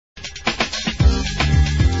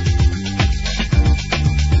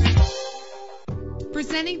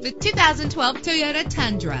Presenting the 2012 Toyota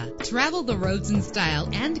Tundra. Travel the roads in style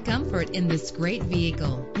and comfort in this great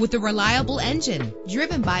vehicle. With a reliable engine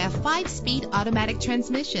driven by a 5-speed automatic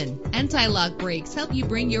transmission. Anti-lock brakes help you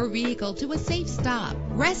bring your vehicle to a safe stop.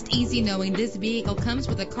 Rest easy knowing this vehicle comes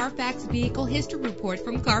with a Carfax Vehicle History Report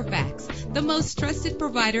from Carfax, the most trusted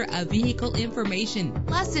provider of vehicle information.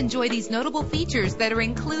 Plus, enjoy these notable features that are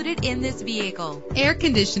included in this vehicle: air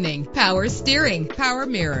conditioning, power steering, power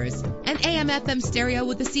mirrors, an AM/FM stereo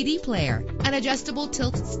with a CD player, an adjustable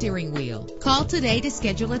tilt steering wheel. Call today to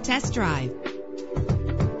schedule a test drive.